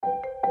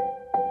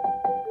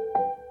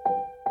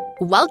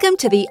Welcome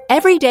to the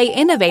Everyday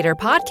Innovator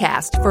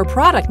podcast for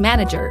product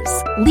managers,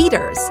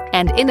 leaders,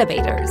 and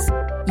innovators.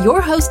 Your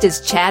host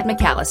is Chad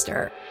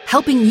McAllister,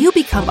 helping you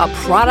become a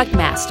product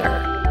master.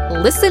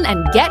 Listen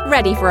and get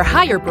ready for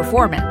higher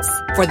performance,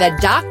 for the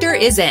doctor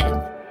is in.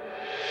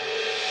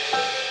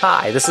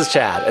 Hi, this is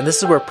Chad, and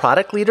this is where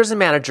product leaders and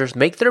managers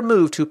make their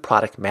move to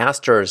product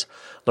masters,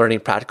 learning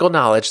practical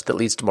knowledge that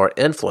leads to more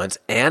influence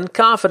and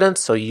confidence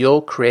so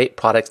you'll create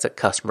products that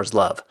customers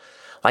love.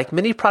 Like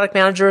many product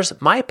managers,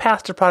 my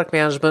path to product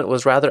management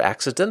was rather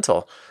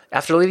accidental.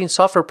 After leading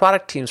software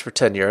product teams for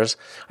 10 years,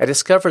 I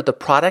discovered the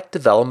Product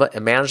Development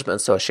and Management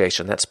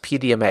Association, that's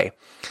PDMA.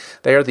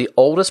 They are the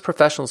oldest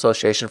professional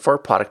association for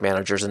product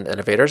managers and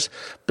innovators,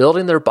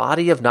 building their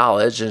body of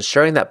knowledge and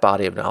sharing that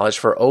body of knowledge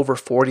for over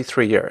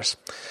 43 years.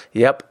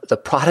 Yep, the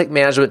product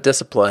management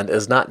discipline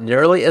is not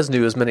nearly as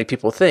new as many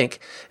people think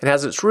and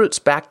has its roots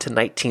back to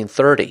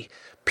 1930.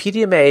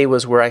 PDMA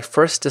was where I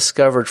first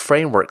discovered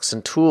frameworks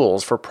and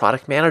tools for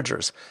product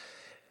managers.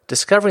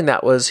 Discovering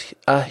that was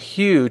a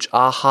huge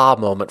aha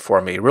moment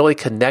for me, really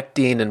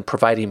connecting and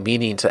providing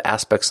meaning to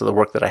aspects of the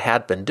work that I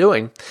had been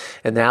doing,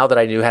 and now that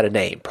I knew how to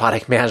name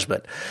product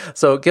management.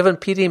 So given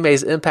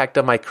PDMA's impact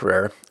on my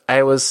career,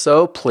 I was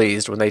so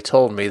pleased when they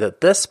told me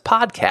that this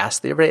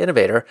podcast, The Everyday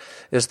Innovator,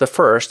 is the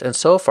first and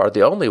so far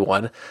the only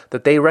one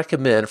that they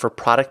recommend for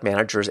product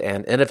managers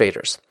and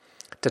innovators.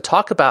 To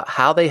talk about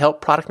how they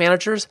help product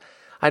managers,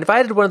 I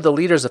invited one of the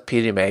leaders of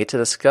PDMA to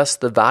discuss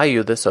the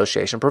value the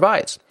association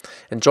provides.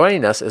 And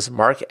joining us is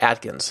Mark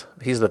Adkins.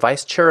 He's the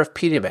vice chair of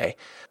PDMA.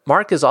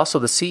 Mark is also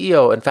the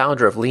CEO and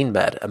founder of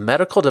LeanMed, a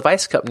medical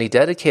device company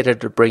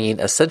dedicated to bringing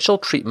essential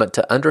treatment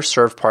to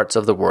underserved parts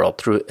of the world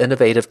through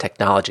innovative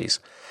technologies.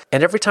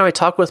 And every time I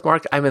talk with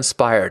Mark, I'm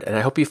inspired, and I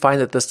hope you find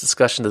that this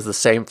discussion is the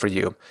same for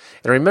you.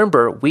 And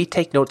remember, we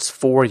take notes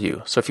for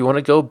you. So if you want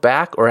to go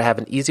back or have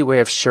an easy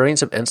way of sharing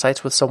some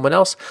insights with someone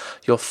else,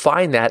 you'll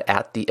find that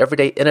at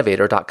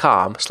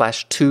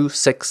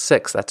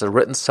theeverydayinnovator.com/266. That's a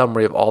written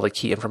summary of all the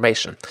key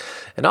information.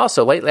 And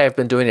also, lately I've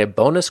been doing a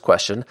bonus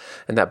question,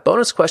 and that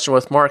bonus question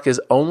with Mark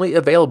is only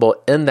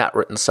available in that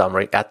written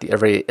summary at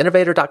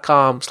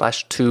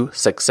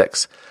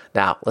theeverydayinnovator.com/266.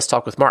 Now, let's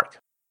talk with Mark.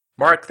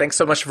 Mark, thanks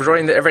so much for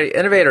joining the Everyday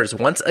Innovators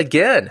once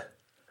again.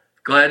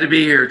 Glad to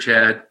be here,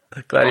 Chad.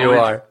 Glad you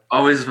are.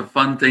 Always a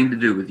fun thing to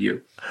do with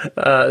you.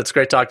 It's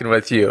great talking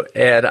with you.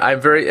 And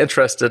I'm very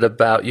interested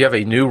about, you have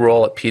a new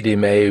role at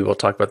PDMA. We'll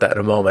talk about that in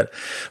a moment.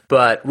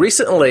 But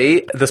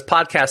recently, this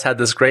podcast had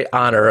this great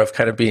honor of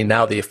kind of being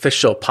now the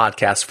official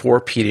podcast for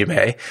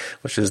PDMA,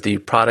 which is the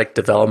Product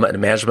Development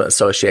and Management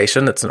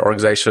Association. It's an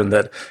organization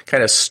that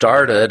kind of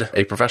started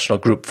a professional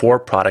group for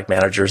product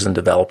managers and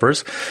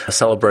developers,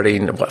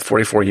 celebrating,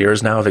 44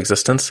 years now of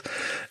existence.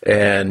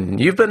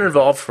 And you've been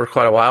involved for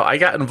quite a while. I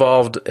got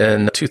involved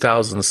in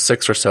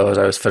 2006 or so as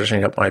I was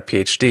finishing up my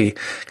PhD,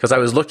 because I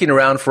was looking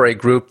around for a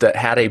group that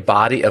had a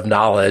body of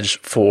knowledge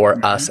for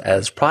us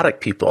as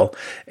product people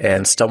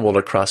and stumbled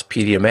across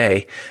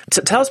PDMA.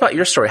 So tell us about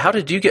your story. How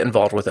did you get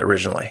involved with it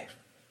originally?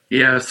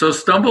 Yeah, so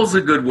stumble's a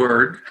good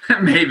word,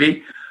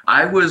 maybe.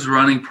 I was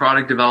running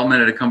product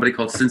development at a company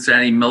called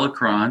Cincinnati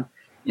Millicron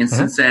in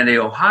Cincinnati,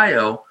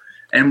 Ohio,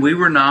 and we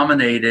were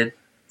nominated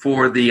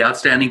for the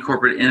Outstanding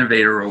Corporate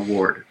Innovator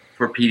Award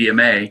for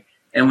PDMA,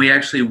 and we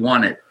actually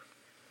won it.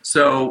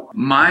 So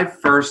my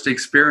first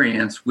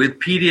experience with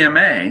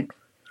PDMA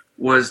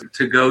was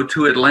to go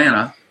to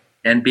Atlanta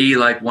and be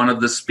like one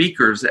of the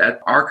speakers at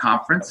our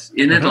conference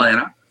in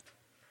Atlanta,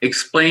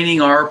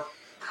 explaining our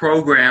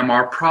program,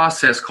 our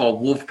process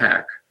called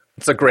Wolfpack.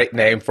 It's a great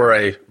name for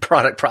a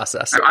product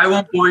process. I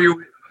won't bore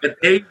you, but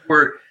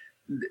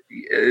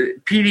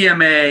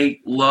PDMA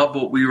loved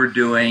what we were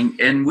doing,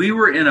 and we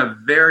were in a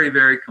very,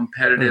 very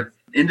competitive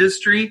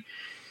industry,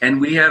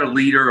 and we had a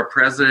leader, a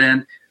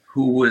president,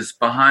 who was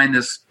behind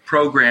this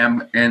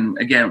program. And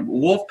again,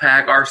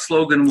 Wolfpack, our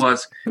slogan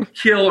was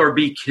kill or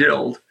be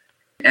killed.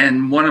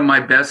 And one of my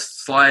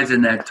best slides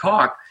in that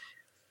talk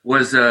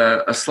was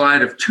a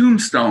slide of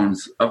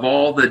tombstones of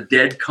all the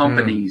dead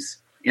companies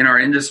in our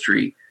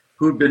industry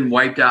who'd been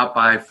wiped out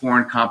by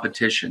foreign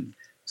competition.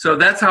 So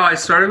that's how I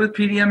started with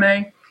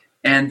PDMA.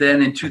 And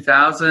then in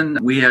 2000,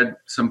 we had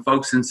some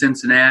folks in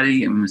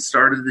Cincinnati and we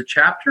started the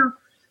chapter.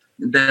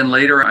 Then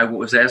later, I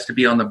was asked to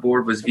be on the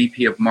board, was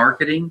VP of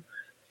Marketing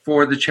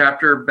for the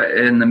chapter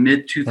in the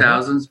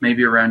mid-2000s,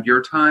 maybe around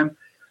your time,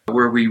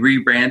 where we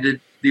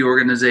rebranded the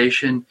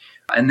organization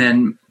and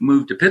then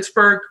moved to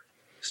Pittsburgh,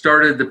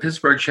 started the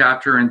Pittsburgh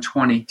chapter in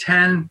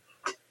 2010,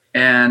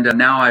 and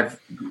now I've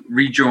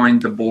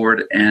rejoined the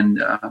board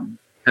and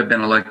have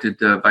been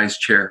elected vice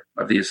chair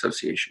of the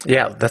association.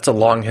 Yeah, that's a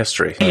long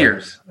history.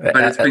 Years, but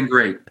it's been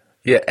great.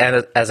 Yeah,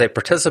 and as a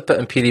participant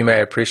in PDMA, I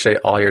appreciate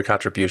all your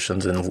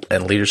contributions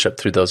and leadership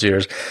through those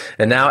years.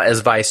 And now as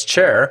vice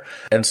chair,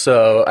 and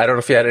so I don't know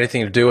if you had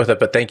anything to do with it,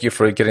 but thank you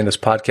for getting this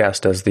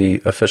podcast as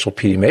the official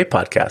PDMA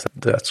podcast.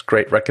 That's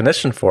great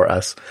recognition for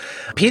us.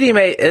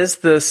 PDMA is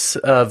this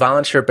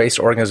volunteer-based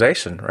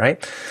organization,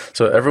 right?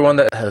 So everyone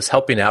that is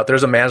helping out,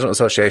 there's a management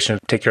association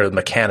to take care of the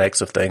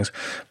mechanics of things,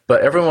 but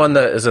everyone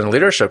that is in a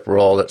leadership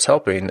role that's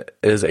helping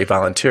is a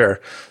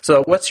volunteer.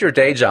 So what's your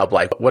day job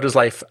like? What is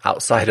life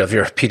outside of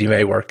your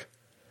PDMA work?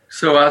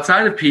 So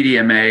outside of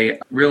PDMA,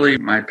 really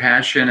my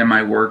passion and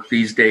my work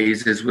these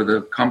days is with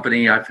a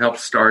company I've helped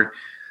start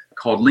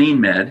called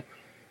LeanMed,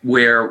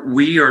 where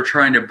we are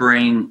trying to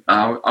bring,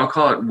 I'll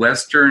call it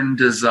Western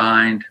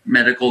designed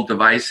medical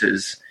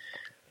devices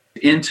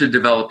into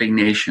developing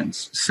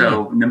nations.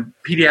 So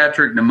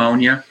pediatric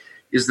pneumonia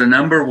is the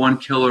number one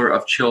killer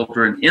of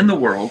children in the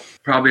world.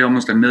 Probably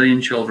almost 1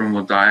 million children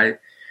will die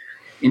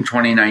in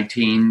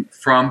 2019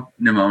 from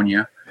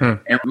pneumonia.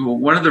 And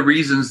one of the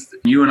reasons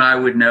you and I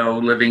would know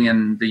living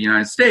in the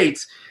United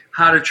States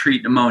how to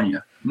treat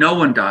pneumonia. No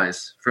one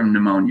dies from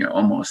pneumonia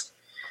almost.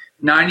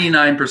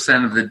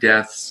 99% of the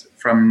deaths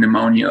from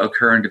pneumonia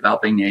occur in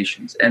developing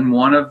nations. And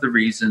one of the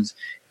reasons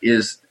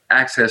is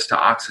access to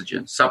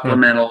oxygen,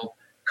 supplemental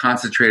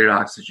concentrated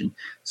oxygen.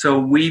 So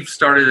we've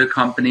started a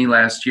company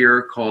last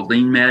year called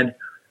LeanMed,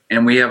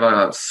 and we have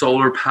a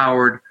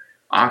solar-powered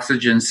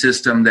oxygen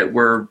system that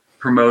we're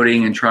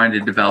promoting and trying to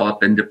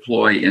develop and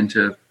deploy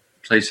into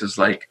places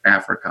like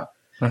Africa.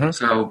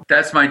 So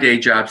that's my day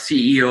job,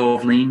 CEO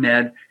of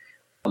LeanMed,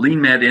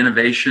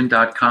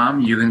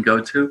 leanmedinnovation.com you can go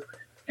to.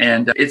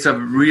 And it's a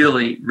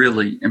really,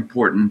 really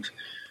important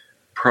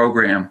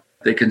program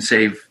that can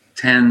save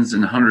tens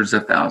and hundreds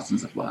of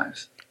thousands of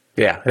lives.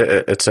 Yeah,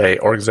 it's a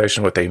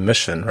organization with a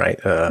mission, right?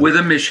 With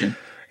a mission.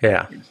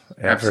 Yeah,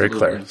 very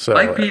clear. So,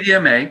 like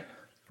PDMA.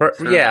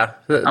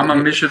 So I'm a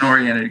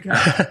mission-oriented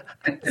guy.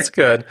 That's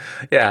good.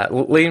 Yeah,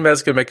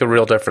 LeanMeds can make a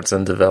real difference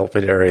in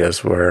developing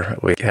areas where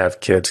we have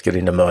kids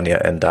getting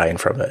pneumonia and dying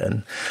from it,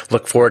 and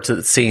look forward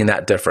to seeing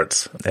that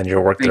difference in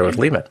your work there with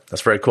LeanMed.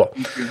 That's very cool.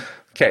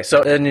 Okay,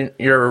 so in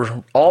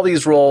your all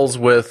these roles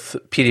with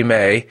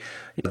PDMA,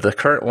 the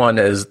current one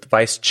is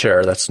vice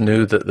chair. That's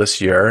new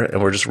this year,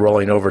 and we're just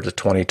rolling over to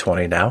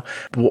 2020 now.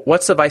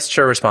 What's the vice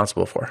chair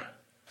responsible for?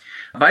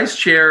 Vice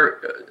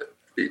chair,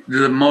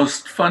 the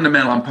most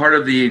fundamental, I'm part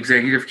of the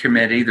executive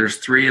committee. There's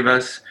 3 of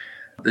us,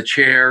 the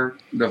chair,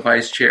 the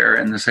vice chair,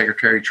 and the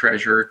secretary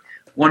treasurer.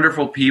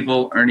 Wonderful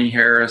people, Ernie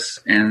Harris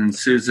and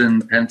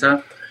Susan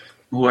Penta,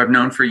 who I've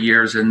known for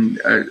years,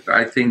 and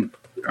I think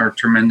are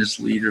tremendous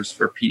leaders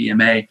for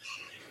PDMA.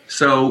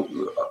 So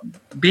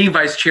being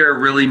vice chair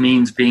really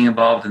means being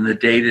involved in the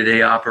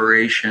day-to-day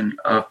operation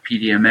of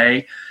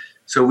PDMA.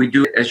 So we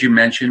do, as you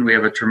mentioned, we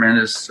have a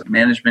tremendous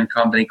management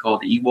company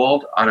called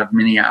Ewald out of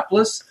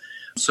Minneapolis.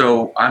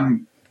 So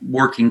I'm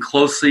working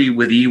closely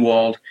with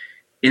Ewald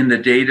in the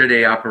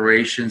day-to-day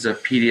operations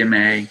of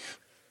PDMA,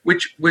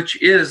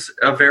 which is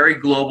a very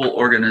global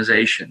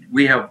organization.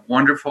 We have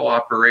wonderful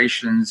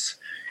operations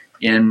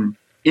in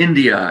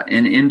India,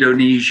 in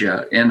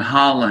Indonesia, in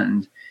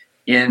Holland,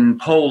 in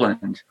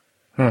Poland,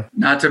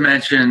 not to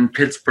mention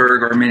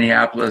Pittsburgh or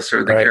Minneapolis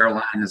or the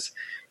Carolinas.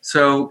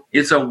 So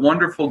it's a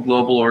wonderful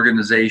global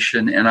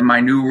organization, and in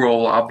my new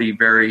role, I'll be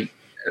very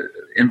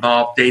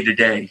involved day to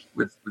day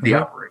with the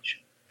operation.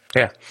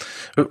 Yeah.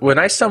 When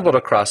I stumbled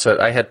across it,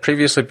 I had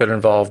previously been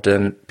involved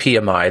in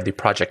PMI, the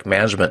Project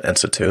Management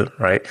Institute,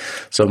 right?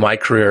 So my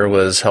career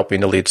was helping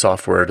to lead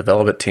software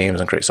development teams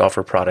and create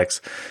software products.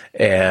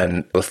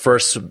 And the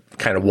first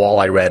kind of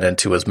wall I ran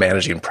into was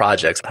managing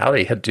projects. How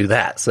do you do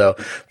that? So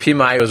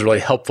PMI was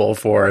really helpful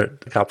for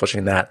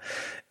accomplishing that.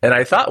 And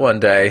I thought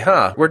one day,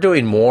 we're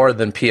doing more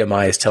than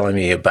PMI is telling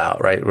me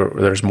about, right?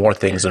 There's more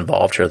things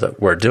involved here that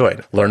we're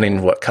doing,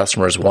 learning what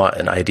customers want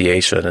and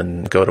ideation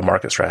and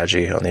go-to-market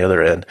strategy on the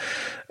other end.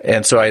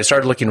 And so I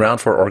started looking around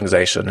for an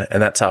organization,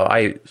 and that's how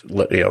I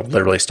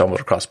literally stumbled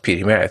across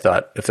PDMA. I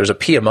thought, if there's a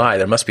PMI,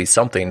 there must be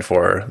something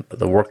for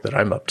the work that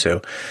I'm up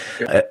to.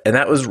 Yeah. And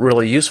that was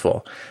really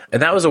useful.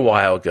 And that was a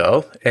while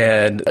ago.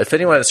 And if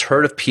anyone has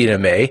heard of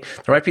PDMA,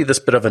 there might be this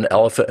bit of an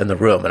elephant in the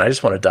room, and I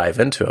just want to dive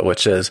into it,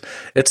 which is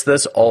it's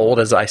this old,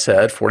 as I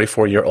said,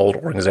 44-year-old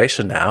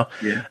organization now.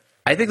 Yeah.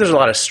 I think there's a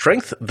lot of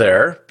strength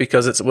there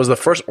because it was the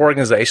first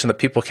organization that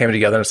people came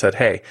together and said,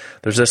 hey,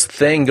 there's this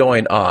thing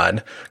going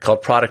on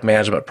called product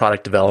management,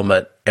 product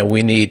development, and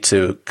we need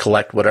to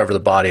collect whatever the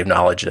body of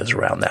knowledge is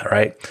around that,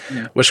 right?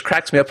 Yeah. Which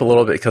cracks me up a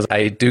little bit because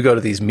I do go to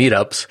these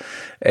meetups,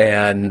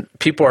 and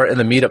people are in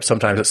the meetup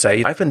sometimes that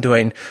say, I've been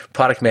doing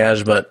product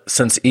management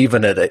since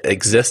even it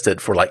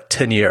existed for like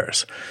 10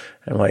 years.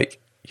 I'm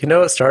like,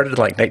 it started in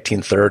like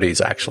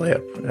 1930s, actually.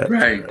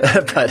 Right.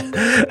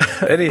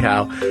 But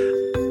anyhow,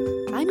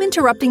 I'm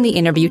interrupting the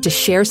interview to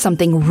share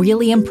something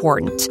really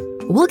important.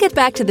 We'll get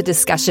back to the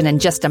discussion in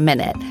just a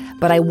minute,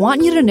 but I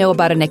want you to know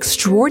about an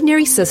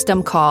extraordinary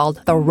system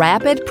called the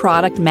Rapid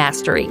Product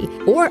Mastery,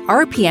 or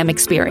RPM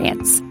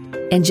experience.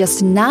 In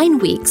just 9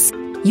 weeks,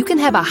 you can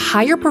have a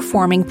higher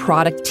performing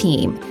product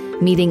team,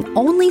 meeting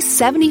only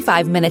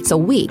 75 minutes a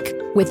week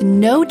with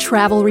no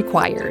travel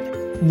required.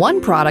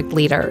 One product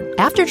leader,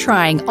 after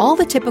trying all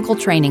the typical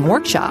training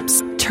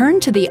workshops,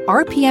 turned to the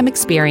RPM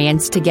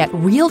experience to get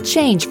real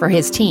change for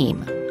his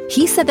team.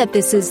 He said that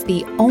this is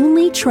the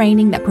only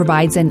training that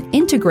provides an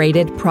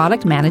integrated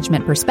product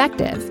management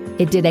perspective.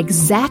 It did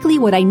exactly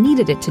what I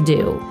needed it to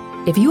do.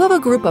 If you have a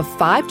group of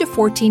 5 to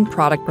 14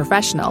 product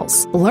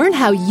professionals, learn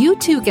how you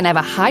too can have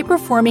a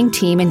high-performing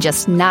team in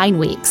just 9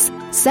 weeks,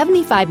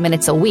 75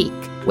 minutes a week,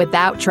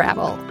 without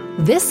travel.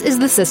 This is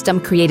the system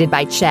created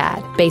by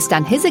Chad based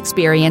on his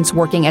experience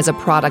working as a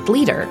product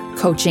leader,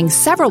 coaching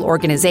several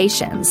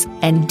organizations,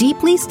 and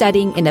deeply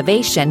studying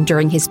innovation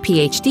during his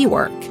PhD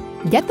work.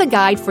 Get the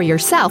guide for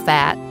yourself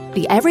at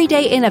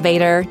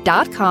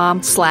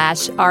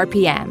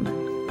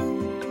theeverydayinnovator.com/RPM.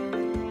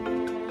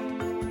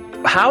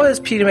 How is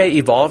PDMA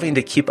evolving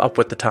to keep up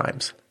with the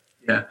times?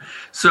 Yeah.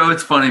 So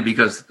it's funny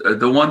because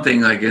the one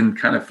thing, like in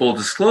kind of full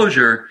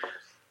disclosure,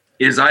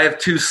 is I have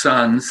 2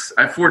 sons.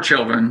 I have 4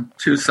 children,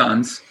 2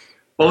 sons.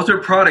 Both are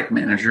product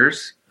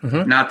managers.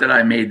 Mm-hmm. Not that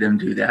I made them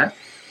do that.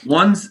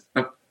 One's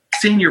a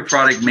senior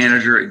product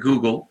manager at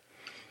Google.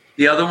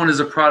 The other one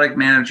is a product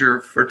manager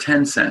for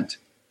Tencent,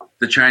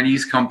 the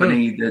Chinese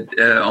company that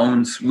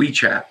owns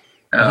WeChat.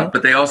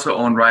 But they also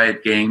own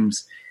Riot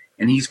Games,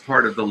 and he's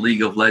part of the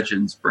League of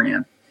Legends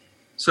brand.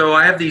 So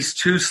I have these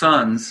 2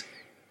 sons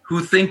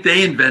who think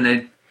they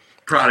invented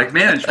product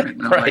management.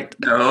 And I'm like,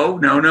 no.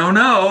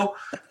 No,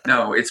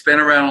 it's been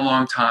around a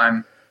long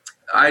time.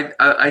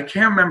 I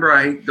can't remember,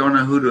 I don't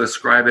know who to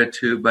ascribe it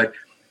to, but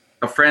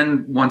a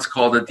friend once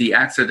called it the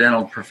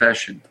accidental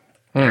profession.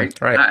 Right.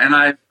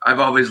 And I've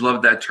always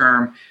loved that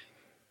term,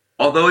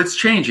 although it's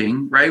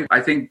changing, right? I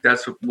think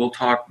that's what we'll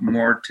talk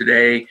more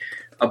today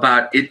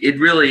about. It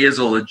really is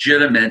a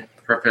legitimate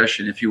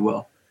profession, if you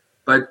will.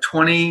 But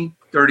 20,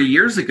 30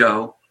 years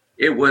ago,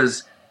 it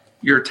was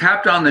you're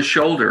tapped on the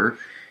shoulder.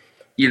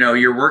 You know,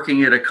 you're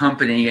working at a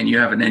company and you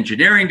have an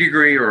engineering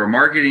degree or a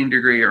marketing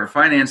degree or a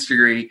finance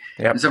degree.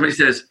 Yep. And somebody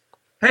says,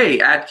 hey,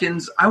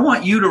 Atkins, I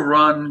want you to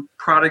run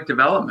product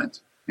development.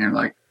 And you're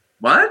like,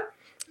 what?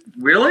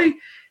 Really?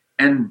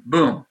 And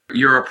boom,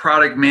 you're a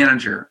product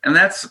manager. And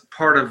that's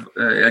part of,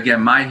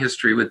 again, my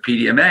history with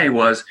PDMA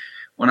was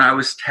when I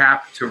was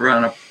tapped to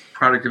run a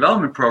product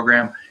development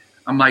program,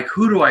 I'm like,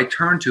 who do I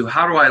turn to?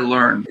 How do I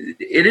learn?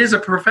 It is a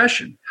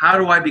profession. How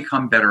do I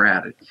become better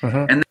at it?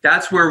 Mm-hmm. And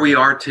that's where we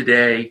are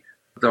today.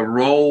 The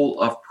role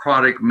of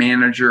product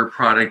manager,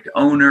 product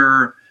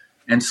owner,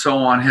 and so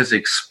on has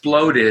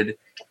exploded.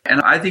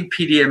 And I think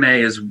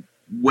PDMA is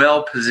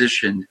well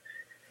positioned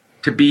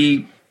to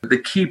be the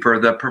keeper,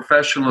 the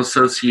professional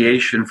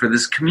association for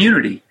this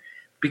community.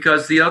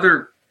 Because the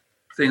other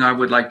thing I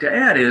would like to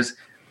add is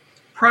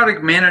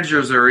product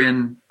managers are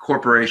in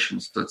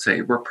corporations, let's say,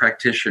 we're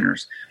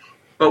practitioners.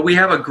 But we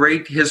have a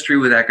great history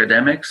with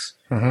academics,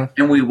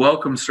 and we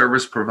welcome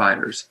service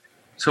providers.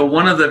 So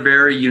one of the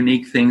very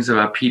unique things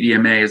about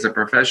PDMA as a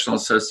professional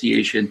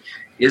association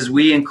is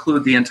we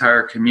include the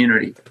entire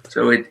community.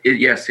 So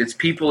yes, it's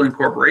people in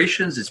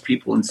corporations, it's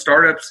people in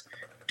startups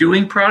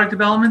doing product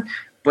development,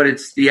 but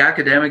it's the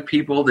academic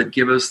people that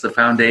give us the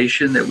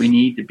foundation that we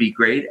need to be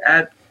great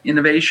at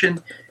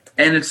innovation.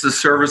 And it's the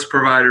service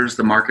providers,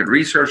 the market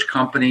research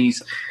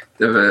companies,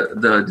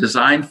 the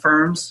design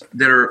firms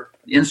that are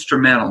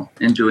instrumental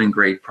in doing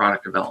great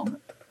product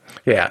development.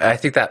 Yeah, I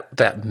think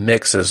that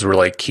mix is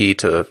really key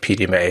to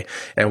PDMA.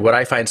 And what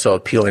I find so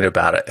appealing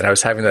about it, and I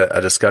was having a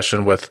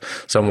discussion with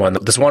someone,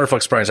 this wonderful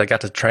experience, I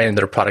got to train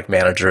their product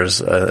managers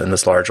in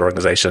this large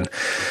organization.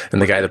 And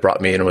the guy that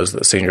brought me in was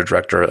the senior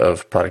director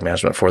of product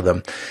management for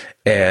them.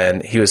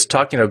 And he was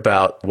talking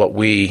about what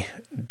we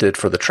did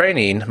for the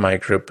training, my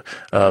group,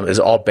 is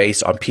all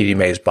based on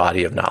PDMA's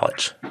body of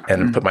knowledge,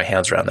 and put my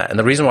hands around that. And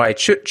the reason why I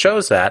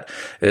chose that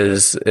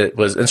is it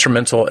was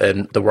instrumental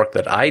in the work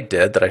that I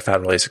did that I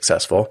found really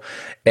successful.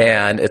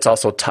 And it's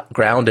also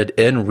grounded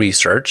in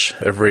research.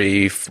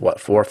 Every, 4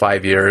 or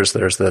 5 years,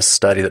 there's this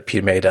study that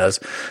PDMA does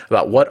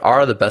about what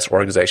are the best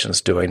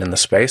organizations doing in the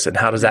space and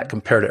how does that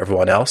compare to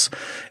everyone else.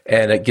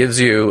 And it gives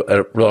you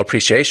a real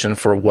appreciation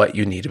for what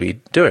you need to be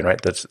doing,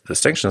 right? The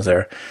distinctions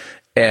there.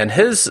 And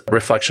his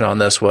reflection on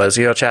this was,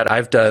 Chad,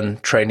 I've done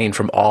training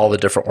from all the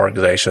different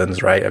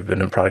organizations, right? I've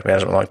been in product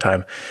management a long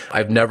time.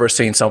 I've never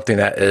seen something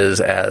that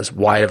is as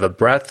wide of a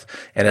breadth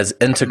and as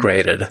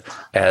integrated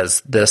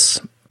as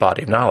this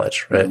body of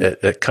knowledge, right?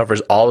 It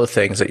covers all the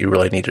things that you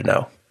really need to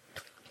know.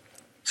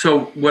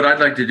 So what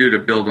I'd like to do to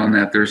build on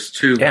that, there's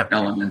 2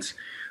 elements.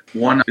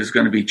 One is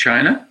going to be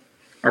China,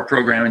 our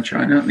program in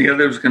China, and the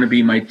other is going to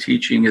be my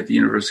teaching at the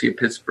University of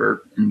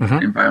Pittsburgh in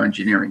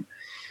bioengineering.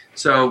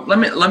 So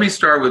let me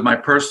start with my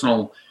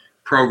personal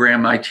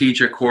program. I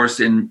teach a course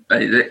in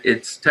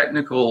its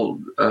technical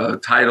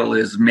title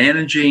is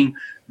Managing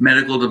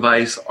Medical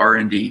Device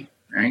R&D,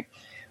 right?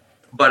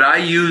 But I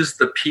use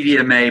the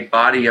PDMA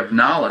body of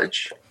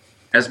knowledge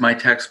as my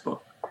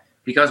textbook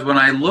because when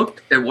I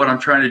looked at what I'm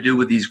trying to do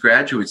with these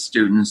graduate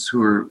students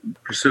who are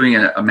pursuing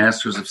a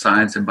Master's of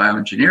Science in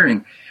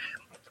Bioengineering,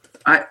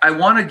 I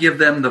want to give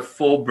them the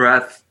full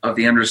breadth of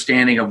the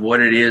understanding of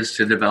what it is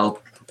to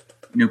develop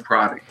new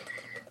product.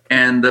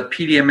 And the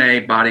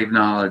PDMA body of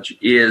knowledge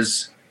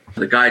is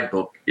the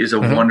guidebook, is a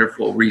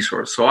wonderful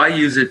resource. So I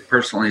use it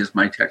personally as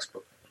my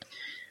textbook.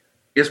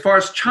 As far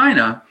as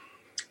China,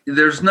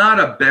 there's not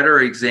a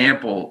better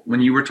example. When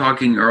you were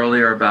talking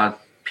earlier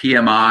about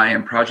PMI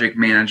and project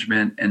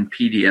management and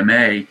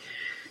PDMA,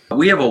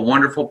 We have a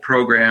wonderful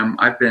program.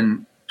 I've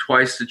been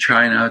twice to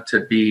China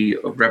to be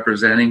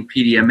representing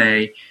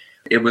PDMA.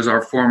 It was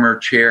our former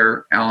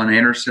chair, Alan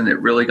Anderson, that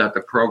really got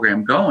the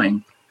program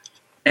going.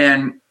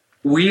 And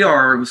we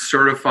are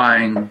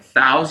certifying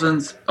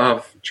thousands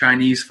of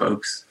Chinese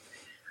folks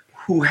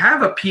who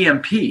have a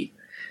PMP.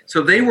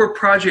 So they were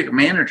project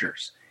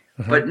managers.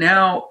 But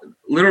now,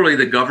 literally,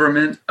 the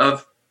government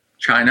of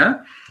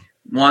China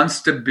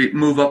wants to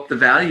move up the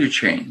value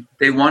chain.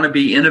 They want to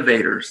be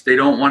innovators. They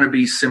don't want to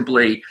be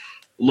simply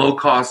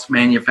low-cost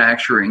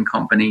manufacturing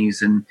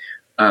companies in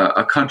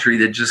a country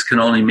that just can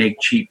only make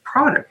cheap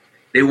product.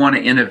 They want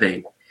to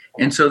innovate.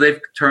 And so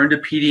they've turned to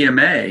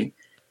PDMA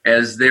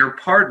as their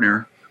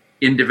partner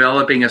in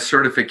developing a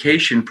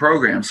certification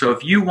program. So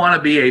if you want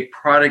to be a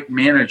product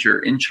manager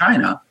in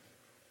China,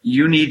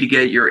 you need to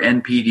get your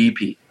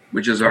NPDP,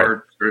 which is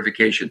our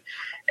certification.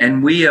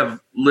 And we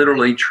have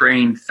literally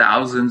trained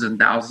thousands and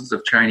thousands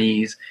of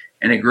Chinese,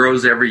 and it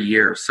grows every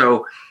year.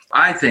 So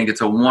I think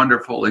it's a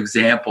wonderful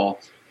example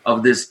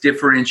of this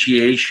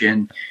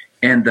differentiation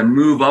and the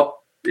move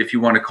up, if you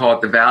want to call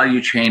it, the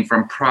value chain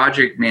from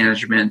project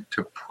management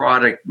to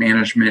product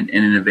management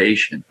and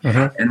innovation.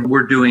 And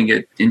we're doing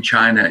it in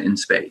China in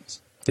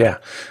spades. Yeah.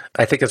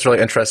 I think it's really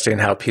interesting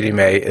how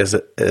PDMA is,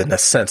 in a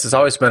sense, it's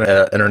always been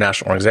an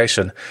international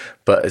organization,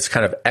 but it's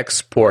kind of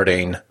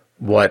exporting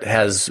what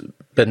has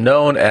been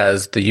known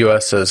as the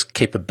U.S.'s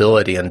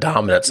capability and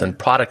dominance in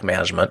product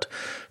management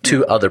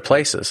to other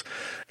places.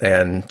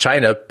 And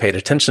China paid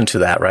attention to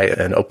that, right,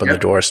 and opened the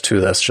doors to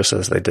this, just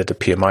as they did to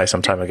PMI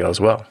some time ago as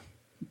well.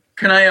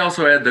 Can I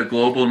also add the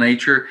global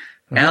nature?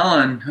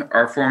 Alan,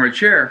 our former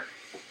chair,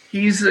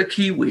 he's a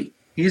Kiwi.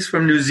 He's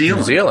from New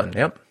Zealand. New Zealand,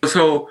 yep.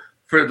 So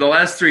for the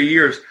last 3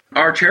 years,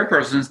 our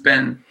chairperson's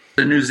been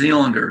the New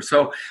Zealander.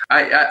 So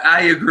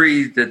I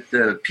agree that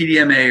the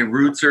PDMA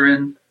roots are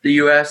in the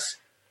U.S.,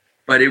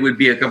 but it would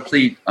be a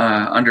complete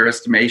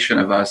underestimation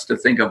of us to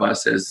think of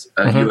us as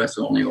a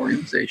U.S.-only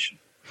organization.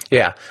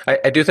 Yeah,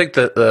 I do think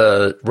that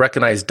the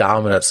recognized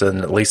dominance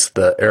in at least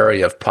the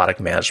area of product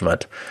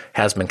management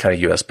has been kind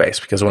of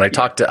U.S.-based, because when I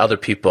talk to other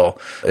people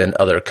in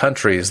other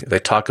countries, they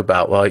talk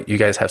about, well, you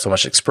guys have so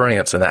much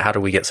experience in that. How do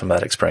we get some of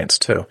that experience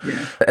too?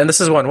 Yeah. And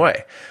this is one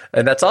way.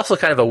 And that's also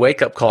kind of a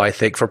wake-up call, I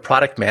think, for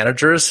product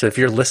managers. If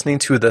you're listening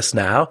to this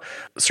now,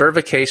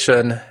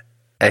 certification,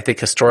 I think,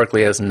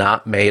 historically has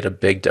not made a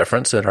big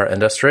difference in our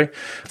industry.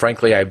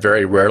 Frankly, I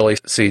very rarely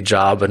see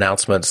job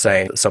announcements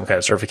saying some kind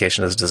of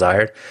certification is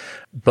desired.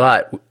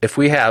 But if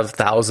we have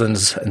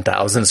thousands and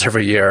thousands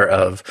every year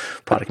of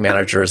product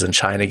managers in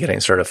China getting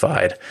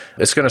certified,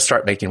 it's going to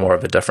start making more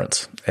of a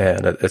difference.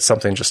 And it's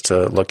something just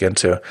to look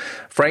into.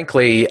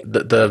 Frankly,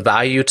 the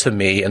value to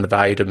me and the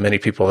value to many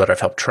people that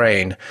I've helped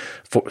train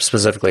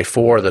specifically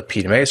for the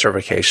PDMA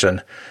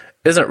certification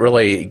isn't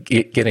really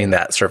getting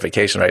that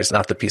certification, right? It's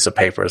not the piece of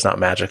paper. It's not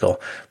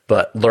magical.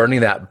 But learning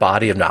that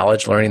body of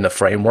knowledge, learning the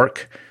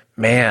framework,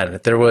 man,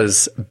 there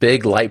was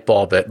big light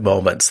bulb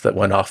moments that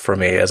went off for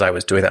me as I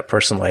was doing that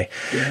personally.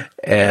 Yeah.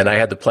 And I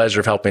had the pleasure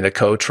of helping to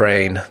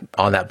co-train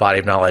on that body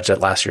of knowledge at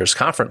last year's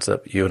conference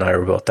that you and I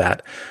were both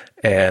at.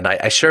 And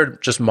I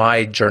shared just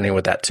my journey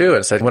with that too,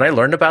 and said, when I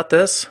learned about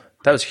this,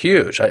 that was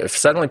huge. I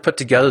suddenly put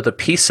together the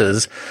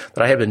pieces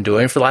that I had been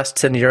doing for the last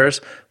 10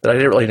 years that I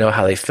didn't really know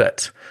how they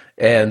fit.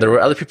 And there were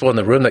other people in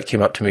the room that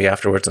came up to me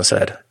afterwards and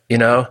said,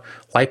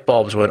 light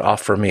bulbs went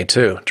off for me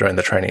too during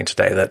the training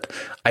today, that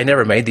I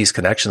never made these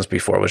connections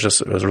before. It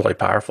was really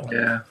powerful.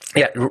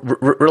 Yeah,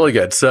 really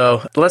good.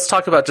 So let's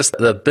talk about just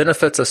the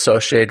benefits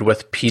associated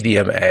with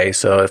PDMA.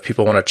 So if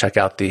people want to check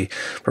out the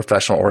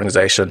professional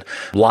organization,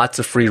 lots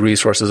of free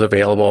resources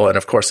available. And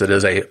of course, it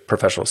is a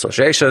professional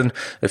association.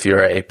 If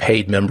you're a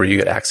paid member, you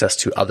get access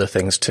to other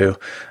things too.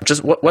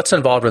 Just what's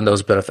involved in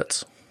those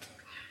benefits?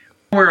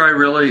 Where I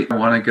really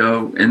want to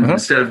go, and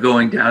instead of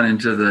going down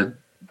into the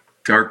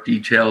dark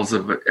details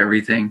of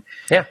everything,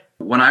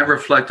 when I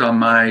reflect on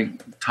my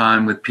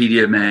time with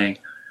PDMA,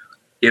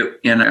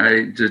 and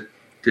I just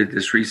did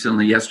this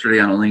recently yesterday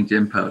on a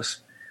LinkedIn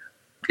post,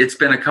 it's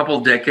been a couple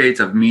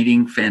decades of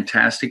meeting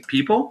fantastic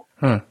people.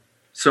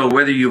 So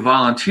whether you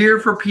volunteer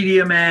for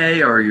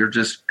PDMA or you're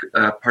just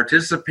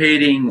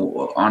participating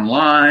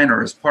online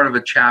or as part of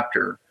a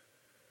chapter,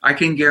 I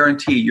can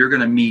guarantee you're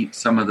going to meet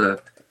some of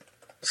the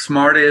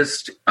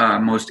smartest,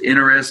 most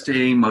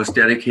interesting, most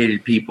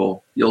dedicated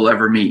people you'll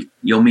ever meet.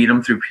 You'll meet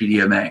them through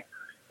PDMA.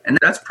 And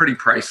that's pretty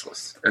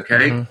priceless,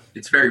 okay?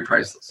 It's very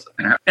priceless.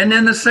 And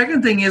then the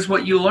second thing is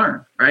what you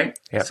learn, right?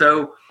 Yep.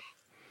 So,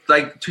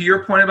 like, to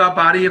your point about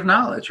body of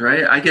knowledge,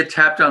 right? I get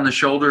tapped on the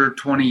shoulder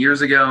 20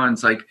 years ago, and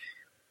it's like,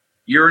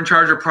 you're in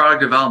charge of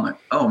product development.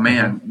 Oh,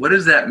 man, what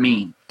does that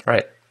mean?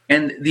 Right.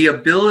 And the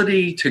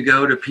ability to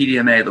go to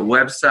PDMA, the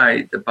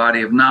website, the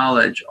body of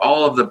knowledge,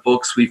 all of the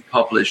books we've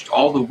published,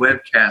 all the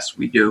webcasts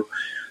we do,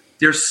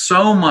 there's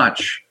so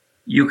much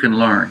you can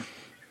learn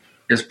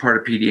as part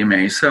of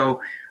PDMA.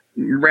 So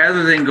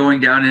rather than going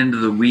down into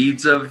the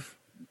weeds of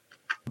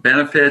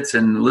benefits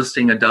and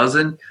listing a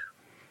dozen,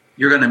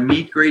 you're going to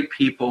meet great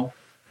people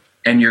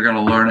and you're going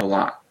to learn a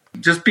lot.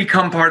 Just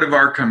become part of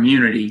our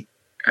community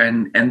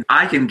And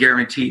I can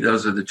guarantee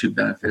those are the two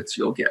benefits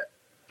you'll get.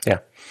 Yeah.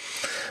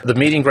 The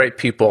meeting great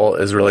people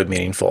is really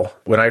meaningful.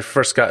 When I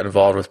first got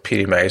involved with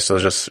PDMA, so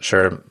just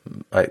sure,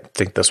 I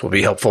think this will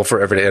be helpful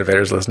for everyday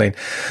innovators listening.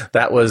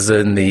 That was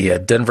in the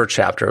Denver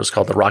chapter. It was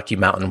called the Rocky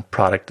Mountain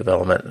Product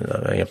Development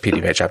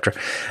PDMA chapter.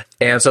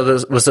 And so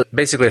this was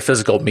basically a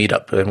physical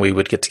meetup, and we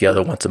would get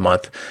together once a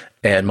month.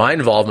 And my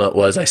involvement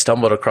was I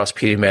stumbled across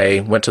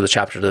PDMA, went to the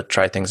chapter to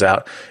try things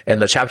out, and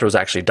the chapter was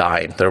actually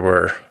dying. There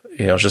were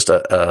just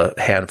a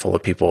handful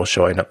of people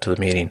showing up to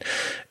the meeting.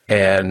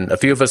 And a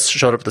few of us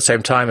showed up at the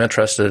same time,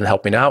 interested in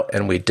helping out,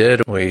 and we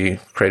did. We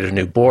created a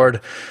new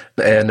board,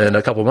 and in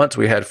a couple of months,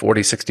 we had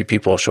 40, 60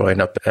 people showing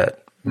up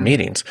at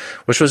meetings,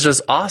 which was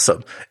just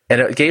awesome.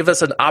 And it gave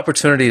us an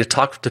opportunity to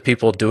talk to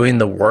people doing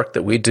the work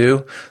that we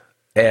do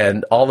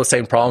and all the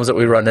same problems that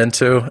we run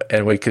into,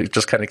 and we could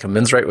just kind of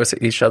commiserate with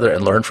each other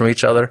and learn from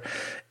each other,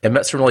 and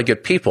met some really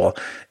good people.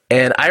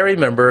 And I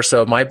remember,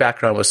 so my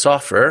background was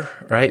software,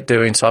 right?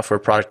 Doing software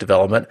product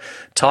development,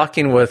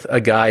 talking with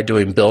a guy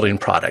doing building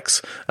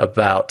products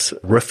about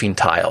roofing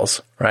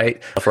tiles,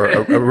 right? For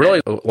a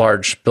really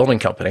large building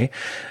company.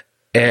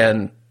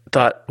 And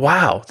thought,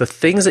 wow, the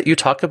things that you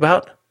talk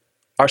about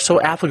are so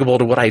applicable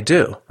to what I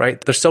do, right?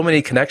 There's so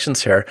many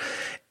connections here.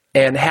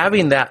 And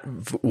having that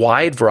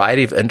wide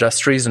variety of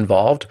industries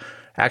involved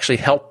actually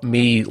helped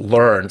me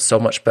learn so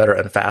much better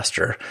and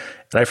faster.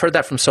 And I've heard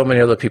that from so many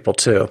other people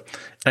too.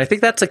 And I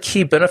think that's a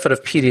key benefit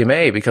of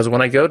PDMA, because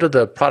when I go to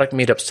the product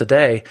meetups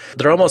today,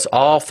 they're almost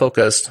all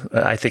focused,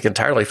 I think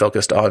entirely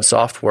focused on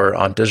software,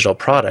 on digital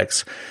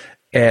products.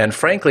 And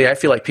frankly, I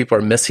feel like people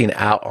are missing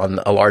out on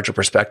a larger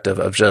perspective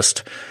of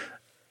just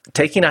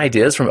taking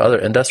ideas from other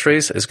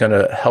industries is going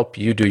to help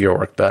you do your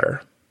work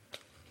better.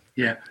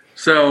 Yeah.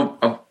 So,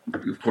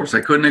 of course,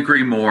 I couldn't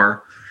agree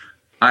more.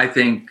 I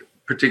think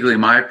particularly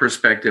my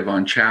perspective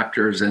on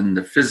chapters and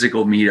the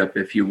physical meetup,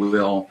 if you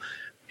will,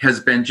 has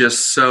been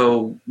just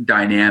so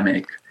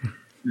dynamic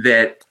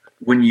that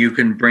when you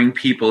can bring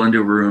people into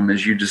a room,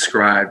 as you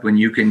described, when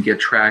you can get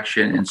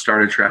traction and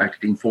start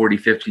attracting 40,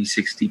 50,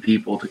 60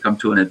 people to come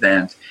to an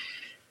event,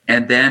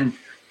 and then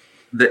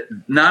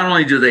not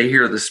only do they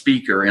hear the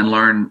speaker and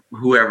learn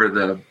whoever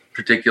the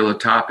particular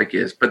topic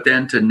is, but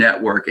then to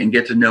network and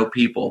get to know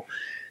people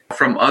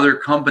from other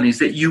companies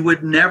that you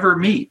would never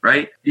meet,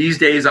 right? These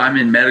days I'm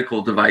in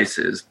medical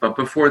devices, but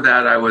before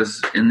that I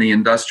was in the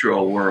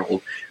industrial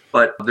world.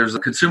 But there's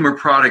consumer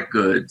product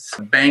goods,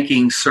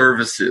 banking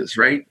services,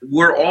 right?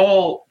 We're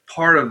all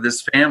part of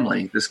this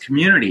family, this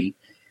community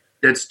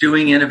that's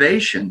doing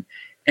innovation.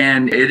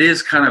 And it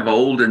is kind of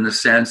old in the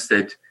sense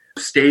that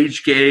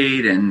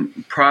StageGate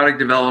and product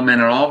development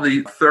and all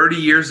the 30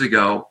 years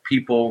ago,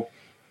 people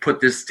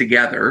put this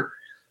together.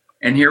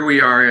 And here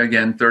we are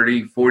again,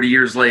 30, 40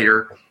 years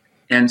later.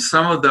 And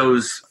some of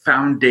those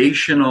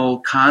foundational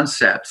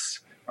concepts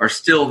are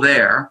still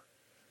there,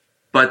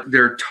 but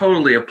they're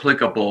totally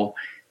applicable.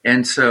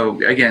 And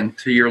so, again,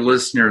 to your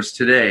listeners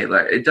today,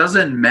 it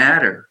doesn't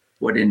matter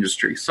what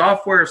industry,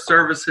 software,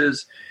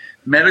 services,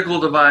 medical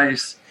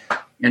device,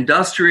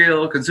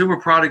 industrial, consumer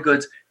product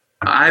goods,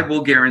 I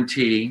will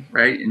guarantee,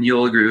 right, and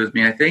you'll agree with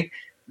me, I think,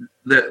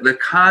 the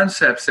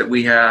concepts that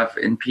we have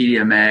in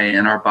PDMA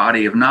and our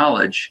body of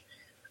knowledge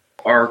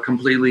are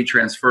completely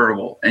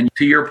transferable. And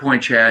to your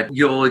point, Chad,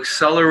 you'll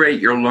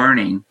accelerate your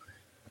learning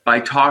by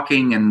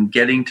talking and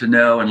getting to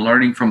know and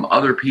learning from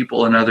other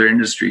people in other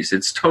industries.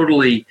 It's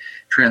totally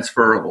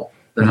transferable,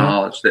 the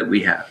knowledge that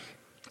we have.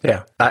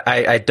 Yeah.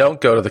 I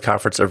don't go to the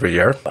conference every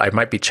year. I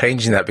might be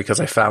changing that because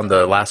I found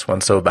the last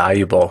one so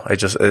valuable. I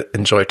just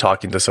enjoy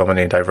talking to so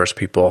many diverse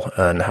people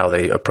and how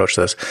they approach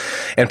this,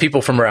 and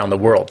people from around the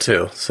world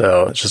too.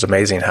 So it's just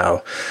amazing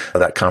how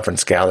that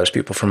conference gathers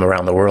people from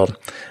around the world.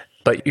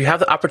 But you have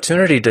the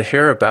opportunity to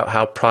hear about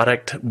how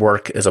product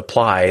work is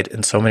applied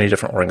in so many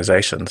different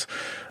organizations.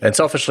 And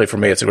selfishly for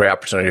me, it's a great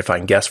opportunity to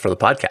find guests for the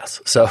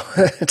podcast. So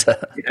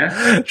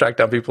to track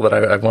down people that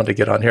I want to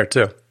get on here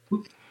too.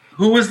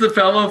 Who was the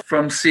fellow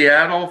from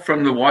Seattle,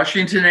 from the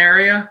Washington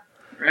area,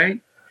 right?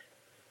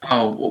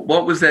 Oh,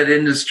 what was that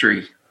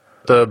industry?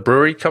 The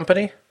brewery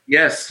company?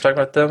 Yes. Talking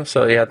about them?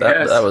 So yeah,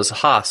 that was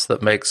Haas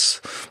that makes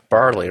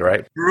barley,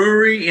 right?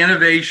 Brewery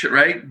innovation,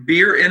 right?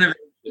 Beer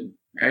innovation,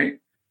 right?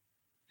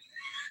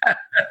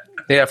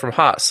 Yeah, from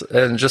Haas.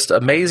 And just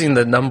amazing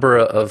the number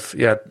of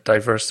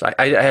diverse.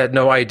 I had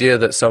no idea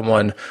that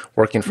someone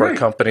working for a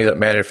company that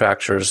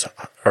manufactures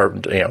or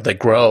they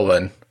grow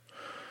and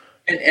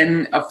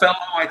a fellow,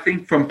 I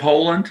think, from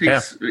Poland,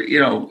 he's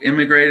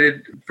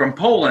immigrated from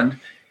Poland,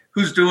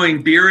 who's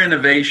doing beer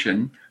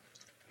innovation.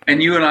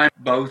 And you and I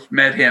both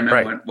met him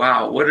and went,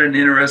 wow, what an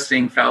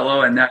interesting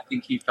fellow. And I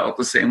think he felt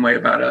the same way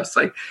about us.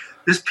 Like,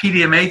 this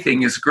PDMA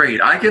thing is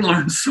great. I can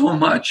learn so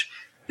much.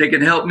 They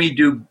can help me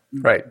do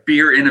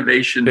beer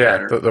innovation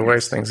better. Yeah, the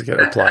ways things get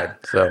applied.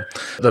 So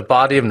the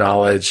body of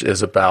knowledge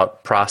is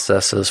about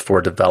processes for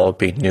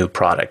developing new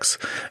products,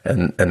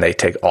 and they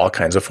take all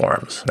kinds of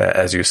forms,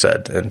 as you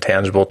said,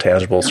 intangible,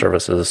 tangible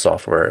services,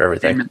 software,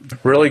 everything. Amen.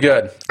 Really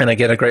good. And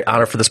again, a great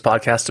honor for this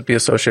podcast to be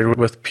associated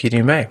with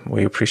PDMA.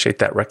 We appreciate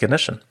that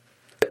recognition.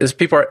 is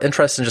people are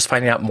interested in just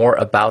finding out more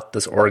about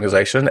this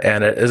organization,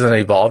 and it is an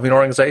evolving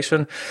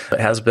organization. It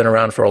has been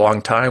around for a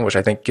long time, which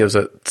I think gives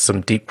it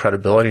some deep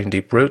credibility and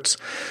deep roots.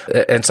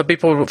 And some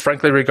people,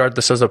 frankly, regard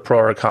this as a pro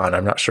or a con.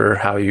 I'm not sure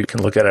how you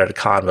can look at it as a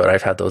con, but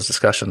I've had those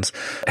discussions.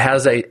 It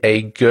has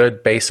a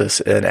good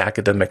basis in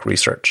academic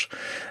research.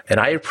 And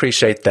I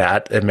appreciate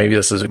that, and maybe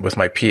this is with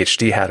my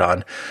PhD hat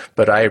on,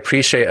 but I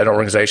appreciate an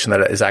organization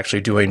that is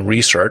actually doing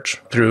research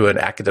through an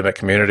academic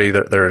community.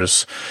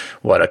 There's,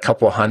 a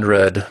couple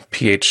hundred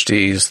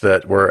PhDs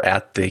that were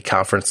at the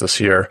conference this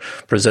year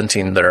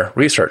presenting their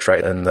research,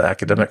 right, in the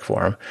academic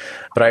forum.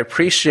 But I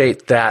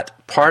appreciate that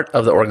part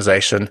of the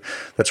organization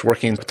that's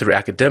working through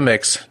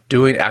academics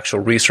doing actual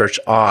research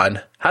on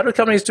how do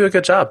companies do a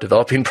good job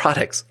developing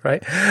products,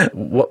 right?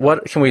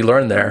 What can we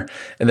learn there?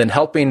 And then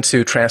helping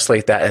to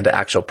translate that into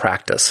actual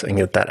practice and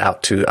get that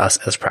out to us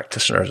as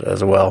practitioners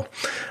as well.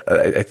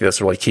 I think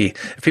that's really key.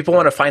 If people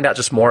want to find out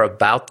just more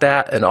about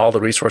that and all the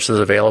resources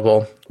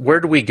available, where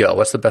do we go?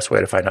 What's the best way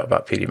to find out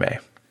about PDMA?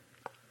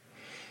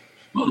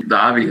 Well, the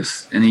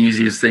obvious and the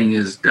easiest thing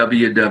is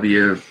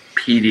www.pdma.org.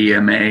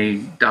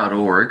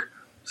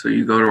 So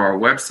you go to our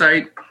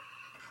website,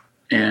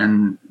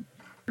 and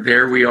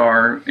there we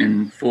are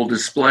in full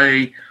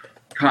display,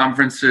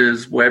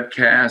 conferences,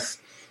 webcasts,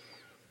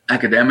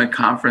 academic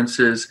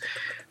conferences.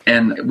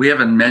 And we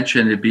haven't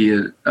mentioned, it'd be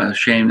a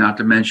shame not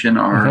to mention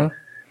our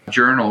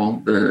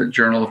journal, the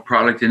Journal of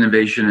Product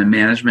Innovation and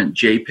Management,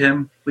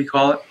 JPIM, we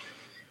call it.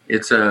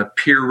 It's a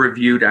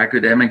peer-reviewed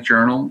academic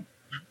journal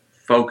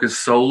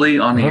focused solely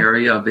on the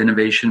area of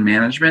innovation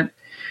management.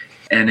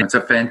 And it's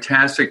a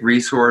fantastic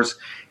resource.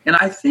 And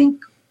I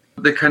think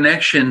the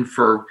connection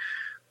for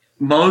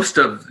most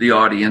of the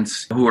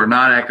audience who are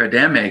not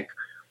academic,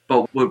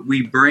 but what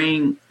we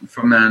bring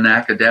from an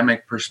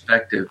academic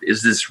perspective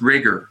is this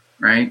rigor,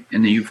 right?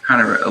 And you've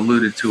kind of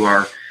alluded to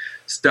our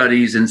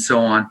studies and so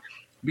on.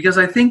 Because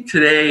I think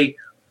today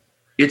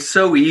it's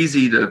so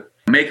easy to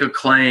make a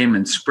claim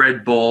and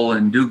spread bull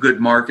and do good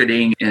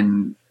marketing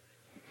and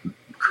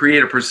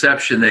create a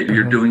perception that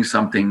you're doing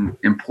something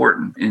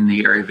important in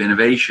the area of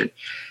innovation.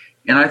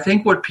 And I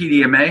think what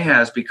PDMA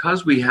has,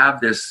 because we have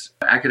this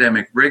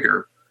academic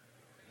rigor,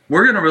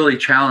 we're going to really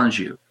challenge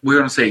you. We're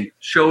going to say,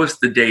 show us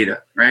the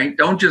data, right?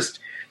 Don't just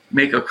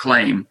make a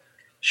claim.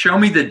 Show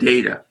me the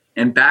data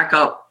and back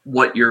up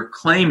what you're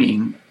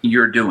claiming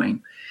you're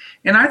doing.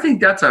 And I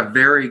think that's a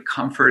very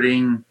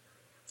comforting,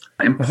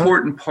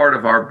 important part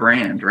of our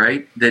brand,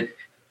 right? That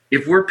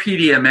if we're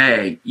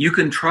PDMA, you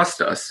can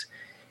trust us,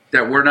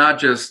 that we're not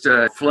just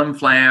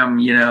flim-flam,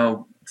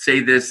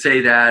 say this,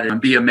 say that,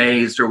 and be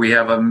amazed, or we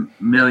have 1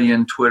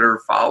 million Twitter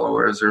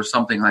followers or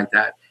something like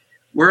that.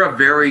 We're a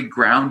very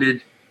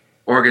grounded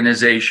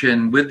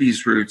organization with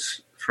these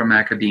roots from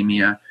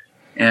academia.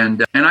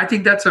 And I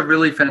think that's a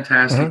really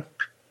fantastic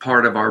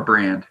part of our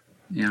brand.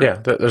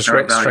 There's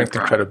great strength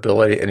and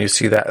credibility, and you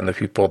see that in the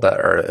people that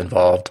are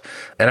involved.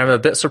 And I'm a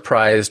bit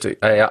surprised.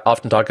 I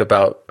often talk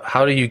about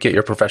how do you get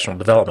your professional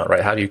development,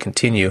 right? How do you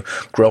continue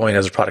growing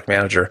as a product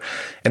manager?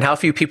 And how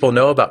few people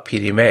know about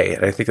PDMA.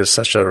 And I think it's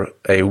such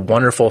a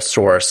wonderful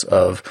source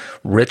of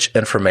rich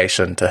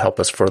information to help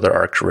us further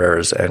our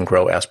careers and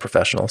grow as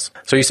professionals.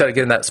 So you said,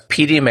 again, that's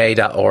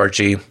pdma.org.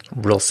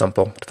 Real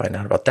simple to find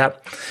out about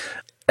that.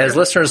 As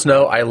listeners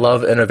know, I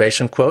love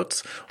innovation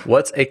quotes.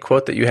 What's a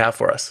quote that you have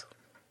for us?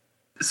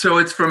 So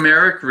it's from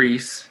Eric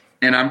Ries,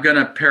 and I'm going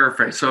to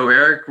paraphrase. So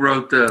Eric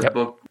wrote the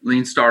book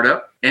Lean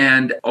Startup,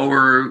 and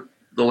over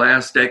the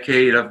last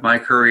decade of my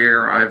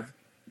career, I've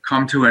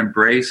come to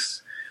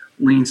embrace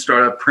Lean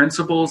Startup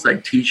principles. I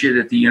teach it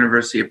at the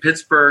University of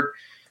Pittsburgh.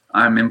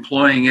 I'm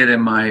employing it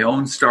in my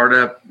own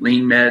startup,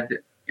 LeanMed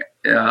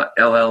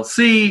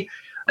LLC,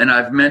 and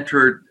I've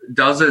mentored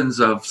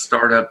dozens of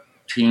startup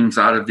teams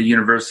out of the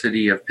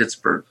University of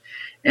Pittsburgh.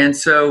 And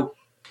so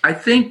I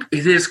think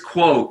this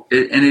quote,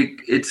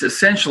 it's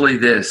essentially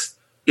this: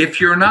 if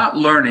you're not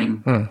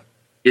learning,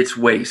 it's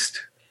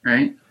waste,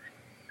 right?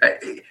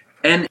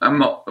 And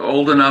I'm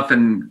old enough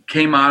and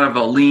came out of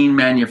a lean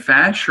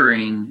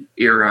manufacturing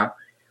era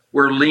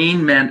where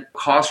lean meant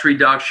cost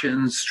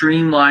reduction,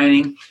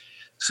 streamlining.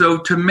 So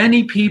to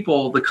many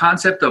people, the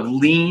concept of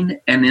lean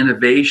and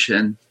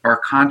innovation are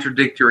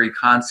contradictory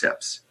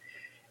concepts.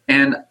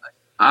 And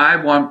I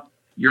want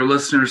your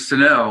listeners to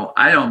know,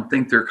 I don't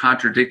think they're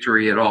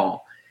contradictory at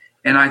all.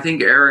 And I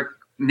think Eric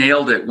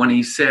nailed it when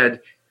he said,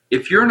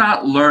 if you're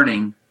not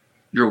learning,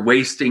 you're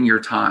wasting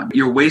your time.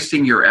 You're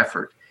wasting your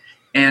effort.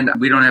 And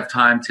we don't have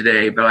time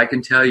today, but I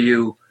can tell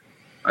you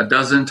a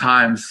dozen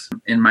times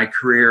in my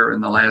career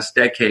in the last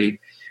decade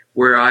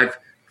where I've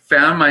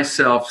found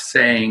myself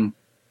saying,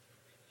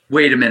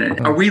 wait a minute,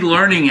 are we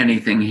learning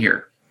anything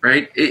here,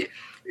 right?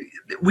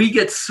 We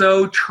get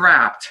so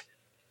trapped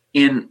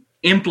in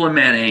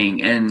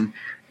implementing and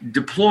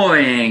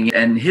deploying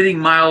and hitting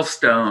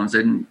milestones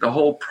and the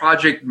whole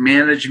project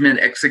management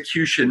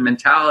execution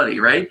mentality,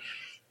 right?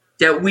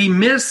 That we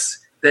miss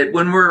that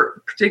when we're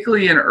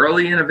particularly in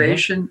early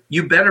innovation,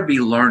 you better be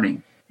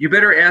learning. You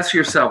better ask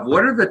yourself,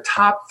 what are the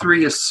top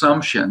 3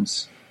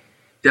 assumptions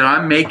that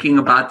I'm making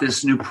about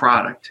this new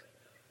product?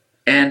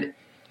 And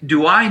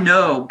do I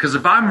know, because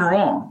if I'm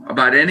wrong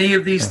about any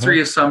of these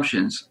three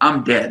assumptions,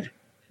 I'm dead.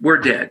 We're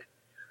dead.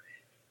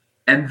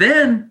 And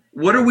then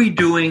what are we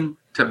doing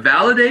to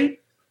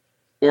validate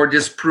or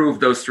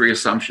disprove those three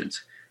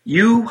assumptions?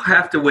 You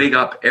have to wake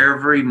up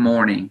every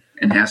morning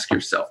and ask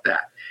yourself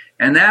that.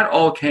 And that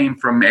all came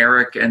from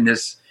Eric and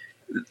this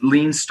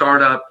lean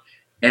startup.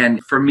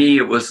 And for me,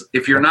 it was,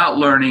 if you're not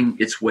learning,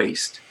 it's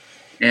waste.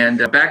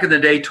 And back in the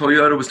day,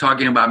 Toyota was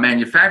talking about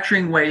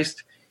manufacturing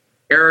waste.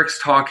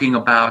 Eric's talking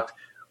about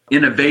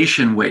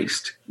innovation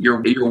waste.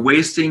 You're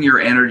wasting your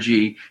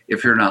energy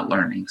if you're not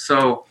learning.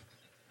 So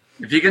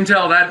if you can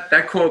tell,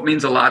 that quote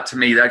means a lot to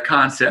me, that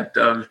concept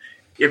of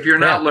if you're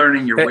not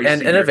learning, you're wasting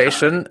And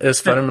innovation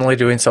is fundamentally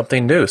doing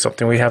something new,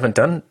 something we haven't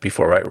done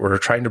before, right? We're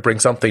trying to bring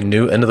something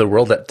new into the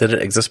world that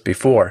didn't exist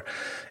before.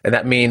 And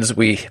that means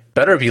we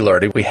better be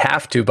learning. We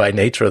have to by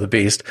nature of the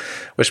beast,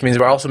 which means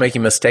we're also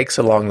making mistakes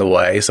along the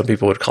way. Some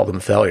people would call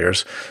them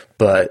failures,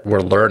 but we're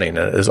learning.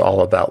 It is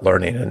all about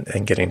learning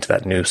and getting to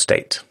that new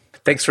state.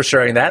 Thanks for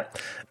sharing that.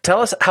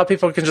 Tell us how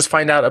people can just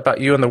find out about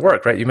you and the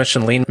work, right? You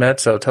mentioned LeanMed,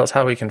 so tell us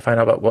how we can find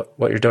out about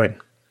what you're doing.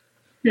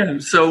 Yeah,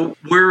 so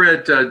we're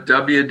at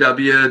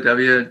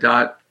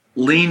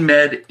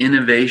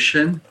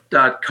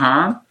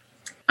www.leanmedinnovation.com.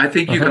 I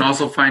think you can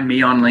also find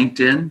me on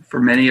LinkedIn. For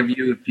many of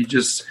you, if you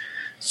just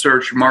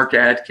search Mark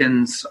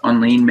Adkins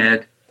on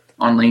LeanMed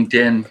on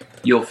LinkedIn,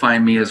 you'll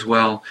find me as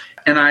well.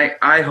 And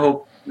I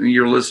hope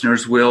your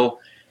listeners will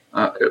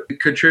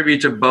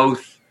contribute to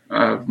both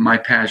of my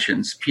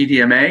passions,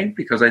 PDMA,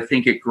 because I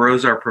think it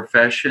grows our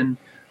profession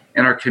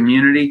and our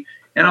community,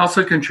 and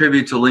also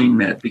contribute to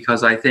LeanMed,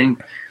 because I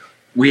think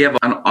we have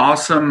an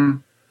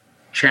awesome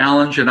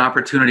challenge and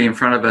opportunity in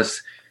front of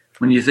us.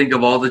 When you think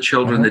of all the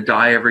children that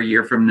die every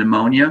year from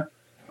pneumonia,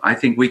 I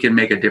think we can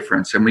make a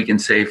difference and we can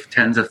save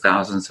tens of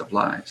thousands of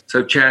lives.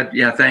 So Chad,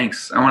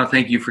 thanks. I want to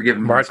thank you for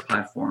giving me this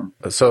platform.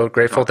 So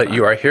grateful that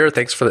you are here.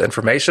 Thanks for the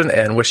information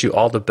and wish you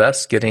all the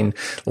best getting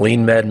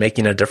LeanMed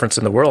making a difference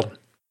in the world.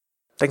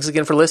 Thanks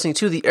again for listening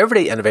to The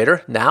Everyday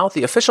Innovator, now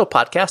the official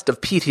podcast of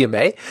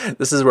PDMA.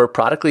 This is where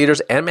product leaders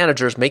and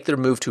managers make their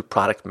move to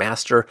product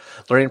master,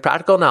 learning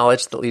practical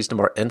knowledge that leads to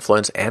more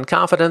influence and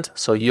confidence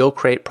so you'll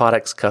create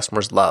products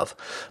customers love.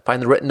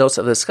 Find the written notes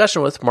of the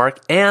discussion with Mark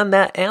and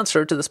that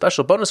answer to the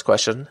special bonus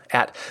question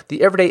at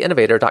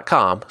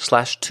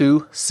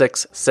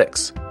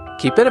theeverydayinnovator.com/266.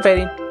 Keep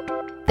innovating.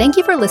 Thank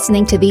you for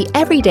listening to The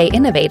Everyday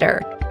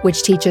Innovator,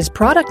 which teaches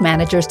product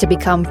managers to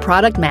become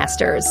product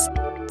masters.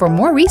 For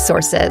more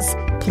resources,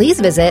 please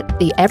visit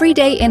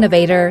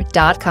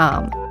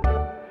theeverydayinnovator.com.